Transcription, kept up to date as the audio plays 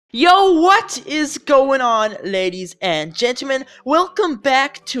Yo, what is going on, ladies and gentlemen? Welcome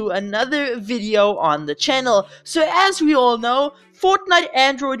back to another video on the channel. So as we all know, Fortnite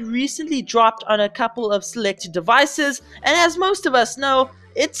Android recently dropped on a couple of selected devices, and as most of us know,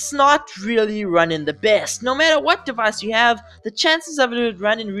 it's not really running the best. No matter what device you have, the chances of it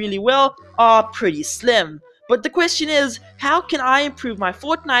running really well are pretty slim. But the question is, how can I improve my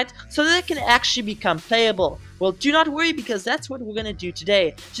Fortnite so that it can actually become playable? Well, do not worry, because that's what we're going to do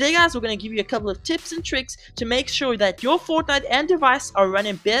today. Today, guys, we're going to give you a couple of tips and tricks to make sure that your Fortnite and device are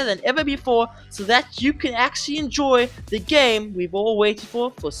running better than ever before, so that you can actually enjoy the game we've all waited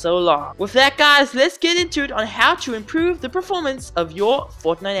for so long. With that, guys, let's get into it on how to improve the performance of your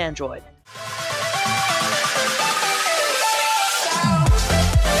Fortnite Android.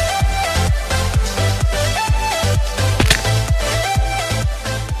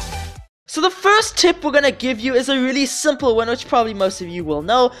 So the first tip we're going to give you is a really simple one, which probably most of you will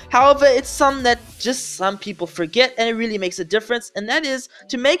know. However, it's something that just some people forget, and it really makes a difference, and that is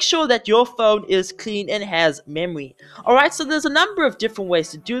to make sure that your phone is clean and has memory. Alright, so there's a number of different ways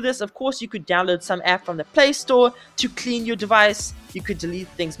to do this. Of course, you could download some app from the Play Store to clean your device. You could delete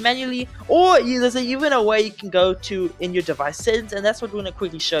things manually, or there's even a way you can go to in your device settings, and that's what we're going to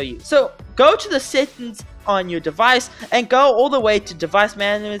quickly show you. So go to the settings on your device and go all the way to device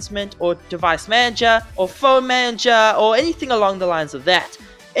management or device manager or phone manager or anything along the lines of that.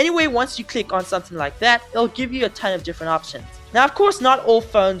 Anyway, once you click on something like that, it'll give you a ton of different options. Now, of course, not all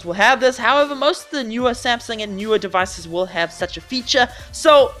phones will have this. However, most of the newer Samsung and newer devices will have such a feature.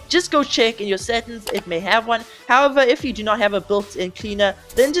 So just go check in your settings, it may have one. However, if you do not have a built-in cleaner,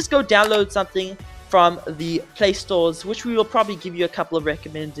 then just go download something from the Play Stores, which we will probably give you a couple of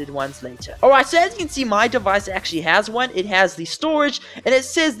recommended ones later. Alright, so as you can see, my device actually has one. It has the storage, and it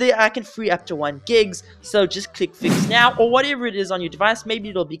says that I can free up to 1 gigs. So just click fix now, or whatever it is on your device. Maybe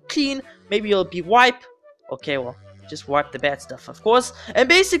it'll be clean, maybe it'll be wipe. Okay, well, just wipe the bad stuff, of course. And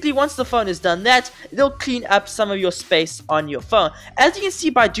basically, once the phone is done that, it'll clean up some of your space on your phone. As you can see,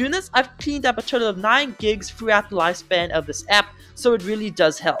 by doing this, I've cleaned up a total of 9 gigs throughout the lifespan of this app, so it really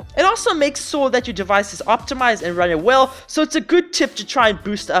does help. It also makes sure that your device is optimized and running well, so it's a good tip to try and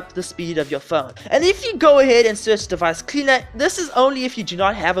boost up the speed of your phone. And if you go ahead and search device cleaner, this is only if you do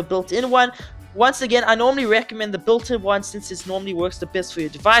not have a built-in one. Once again, I normally recommend the built-in one since it normally works the best for your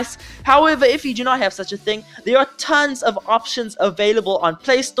device. However, if you do not have such a thing, there are tons of options available on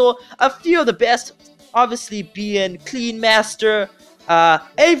Play Store. A few of the best, obviously, being Clean Master,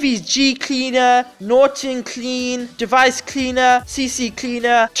 AVG Cleaner, Norton Clean, Device Cleaner, CC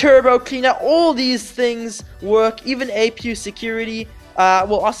Cleaner, Turbo Cleaner. All these things work. Even APU Security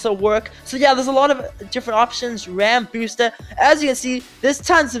will also work. So yeah, there's a lot of different options. RAM booster. As you can see, there's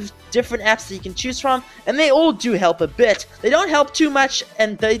tons of different apps that you can choose from, and they all do help a bit. They don't help too much,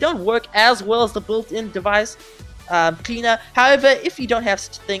 and they don't work as well as the built-in device cleaner. However, if you don't have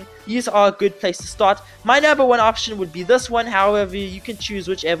such a thing, these are a good place to start. My number one option would be this one. However, you can choose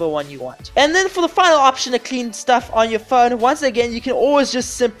whichever one you want. And then for the final option to clean stuff on your phone, once again, you can always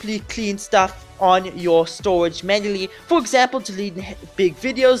just simply clean stuff on your storage manually. For example, deleting big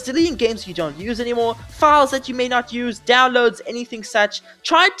videos, deleting games you don't use anymore, files that you may not use, downloads, anything such.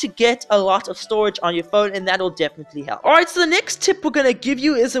 Try to get a lot of storage on your phone, and that'll definitely help. Alright, so the next tip we're going to give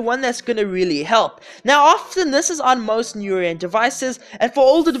you is the one that's going to really help. Now, often this is on most newer end devices, and for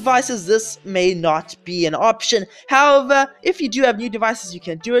older devices this may not be an option. However, if you do have new devices, you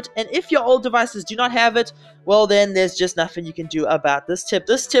can do it, and if your old devices do not have it, well, then there's just nothing you can do about this tip.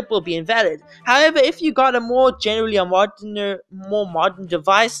 This tip will be invalid. However, if you got a more modern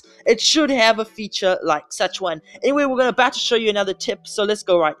device, it should have a feature like such one. Anyway, we're about to show you another tip, so let's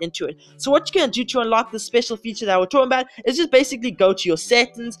go right into it. So what you're going to do to unlock the special feature that we're talking about is just basically go to your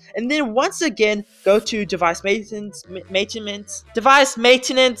settings, and then once again go to device maintenance,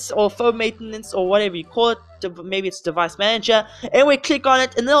 or phone maintenance, or whatever you call it. Maybe it's device manager. Anyway, click on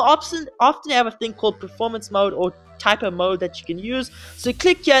it, and they'll often have a thing called performance mode or type of mode that you can use. So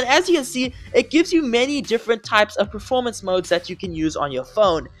click here, and as you can see, it gives you many different types of performance modes that you can use on your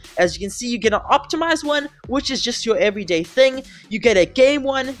phone. As you can see, you get an optimized one, which is just your everyday thing. You get a game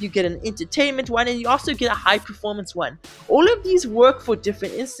one, you get an entertainment one, and you also get a high performance one. All of these work for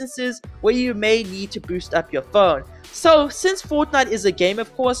different instances where you may need to boost up your phone. So since Fortnite is a game,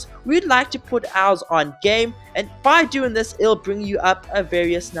 of course, we'd like to put ours on game, and by doing this, it'll bring you up a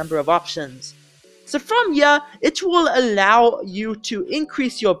various number of options. So from here, it will allow you to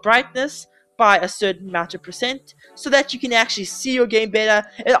increase your brightness by a certain amount of percent so that you can actually see your game better.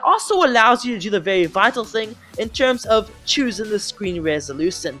 It also allows you to do the very vital thing in terms of choosing the screen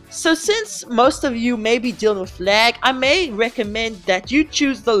resolution. So since most of you may be dealing with lag, I may recommend that you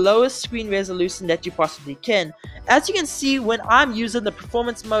choose the lowest screen resolution that you possibly can. As you can see, when I'm using the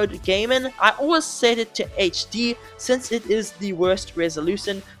performance mode gaming, I always set it to HD since it is the worst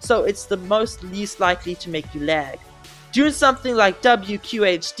resolution, so it's the most least likely to make you lag. Doing something like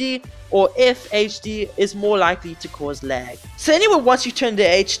WQHD or FHD is more likely to cause lag. So anyway, once you turn to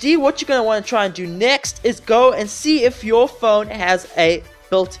HD, what you're going to want to try and do next is go and see if your phone has a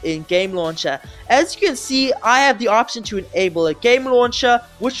built-in game launcher. As you can see, I have the option to enable a game launcher,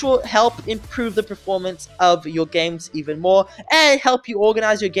 which will help improve the performance of your games even more and help you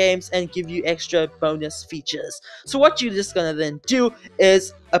organize your games and give you extra bonus features. So what you're just gonna then do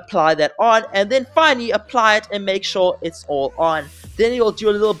is apply that on, and then finally apply it and make sure it's all on. Then you'll do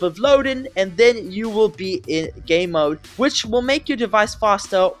a little bit of loading, and then you will be in game mode, which will make your device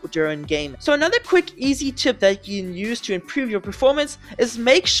faster during game. So another quick easy tip that you can use to improve your performance is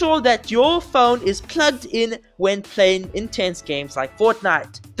make sure that your phone is plugged in when playing intense games like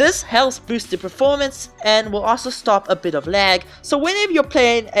Fortnite. This helps boost the performance and will also stop a bit of lag. So whenever you're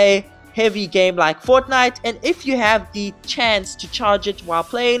playing a heavy game like Fortnite, and if you have the chance to charge it while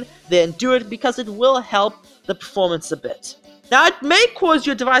playing, then do it, because it will help the performance a bit. Now, it may cause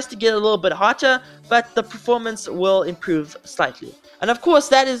your device to get a little bit hotter, but the performance will improve slightly. And of course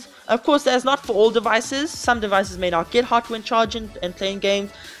that is not for all devices. Some devices may not get hot when charging and playing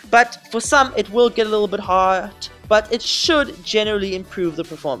games, but for some it will get a little bit hot, but it should generally improve the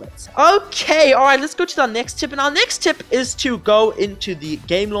performance. Okay, alright, let's go to our next tip, and our next tip is to go into the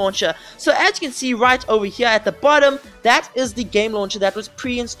game launcher. So as you can see right over here at the bottom, that is the game launcher that was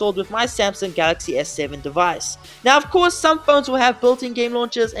pre-installed with my Samsung Galaxy S7 device. Now of course some phones will have built-in game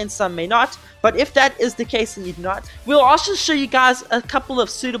launchers and some may not, but if that is the case and you do not, we'll also show you guys a couple of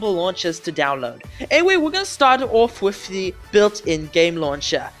suitable launchers to download. Anyway, we're going to start off with the built-in game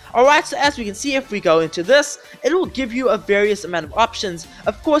launcher. Alright, so as we can see, if we go into this, it will give you a various amount of options.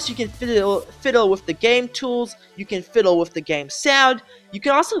 Of course, you can fiddle with the game tools, you can fiddle with the game sound, you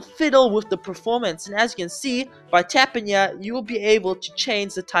can also fiddle with the performance, and as you can see, by tapping here, you will be able to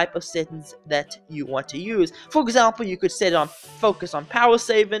change the type of settings that you want to use. For example, you could set it on focus on power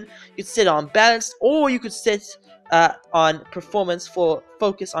saving, you could set it on balanced, or you could set on performance for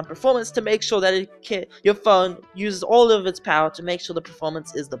focus on performance to make sure that your phone uses all of its power to make sure the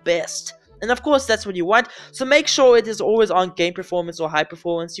performance is the best. And of course that's what you want, so make sure it is always on game performance or high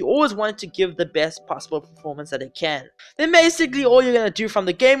performance. You always want it to give the best possible performance that it can. Then basically all you're going to do from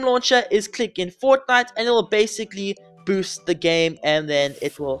the game launcher is click in Fortnite, and it will basically boost the game, and then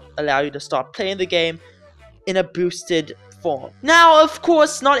it will allow you to start playing the game in a boosted form. Now of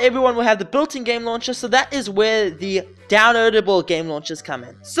course not everyone will have the built-in game launcher, so that is where the downloadable game launchers come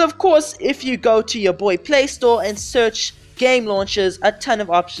in. So of course if you go to your boy Play Store and search game launchers, a ton of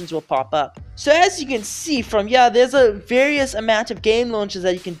options will pop up. So as you can see from here, there's a various amount of game launchers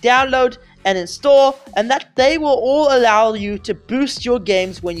that you can download and install, and that they will all allow you to boost your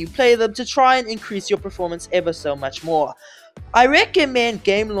games when you play them to try and increase your performance ever so much more. I recommend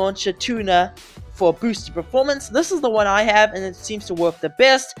Game Launcher Tuner for boosted performance. This is the one I have, and it seems to work the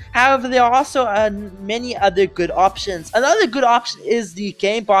best. However, there are also many other good options. Another good option is the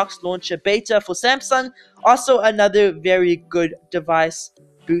Gamebox Launcher Beta for Samsung. Also another very good device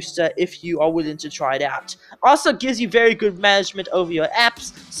booster if you are willing to try it out. Also gives you very good management over your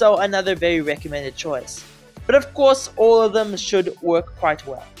apps, so another very recommended choice. But of course, all of them should work quite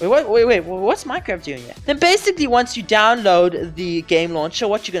well. Wait, what's Minecraft doing here? Then basically, once you download the game launcher,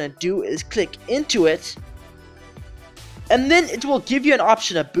 what you're going to do is click into it, and then it will give you an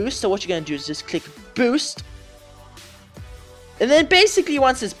option of boost. So what you're going to do is just click boost. And then basically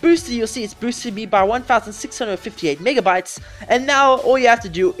once it's boosted, you'll see it's boosted me by 1658 megabytes. And now all you have to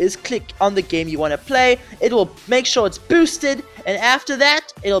do is click on the game you want to play. It will make sure it's boosted, and after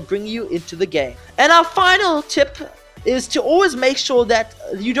that it'll bring you into the game. And our final tip is to always make sure that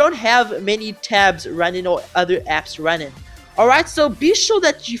you don't have many tabs running or other apps running. Alright, so be sure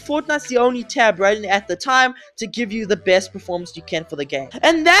that Fortnite's the only tab running at the time to give you the best performance you can for the game.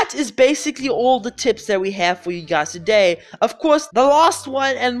 And that is basically all the tips that we have for you guys today. Of course, the last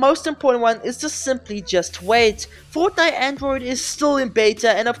one and most important one is to simply just wait. Fortnite Android is still in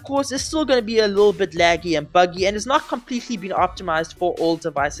beta, and of course it's still going to be a little bit laggy and buggy, and it's not completely been optimized for all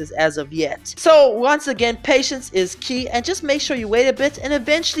devices as of yet. So once again, patience is key, and just make sure you wait a bit, and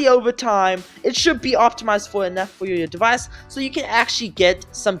eventually over time it should be optimized for enough for your device so you can actually get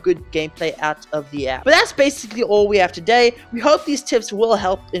some good gameplay out of the app. But that's basically all we have today. We hope these tips will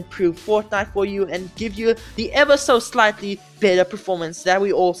help improve Fortnite for you and give you the ever so slightly better performance that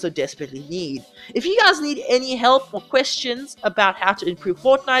we also desperately need. If you guys need any help or questions about how to improve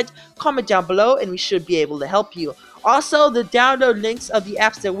Fortnite, comment down below and we should be able to help you. Also, the download links of the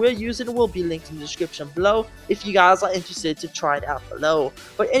apps that we're using will be linked in the description below if you guys are interested to try it out below.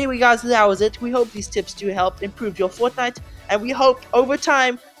 But anyway guys, that was it. We hope these tips do help improve your Fortnite, and we hope over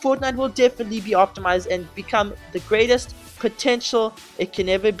time Fortnite will definitely be optimized and become the greatest potential it can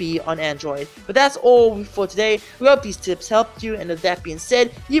ever be on Android. But that's all for today. We hope these tips helped you, and with that being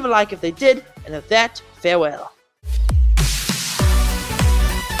said, leave a like if they did, and with that, farewell.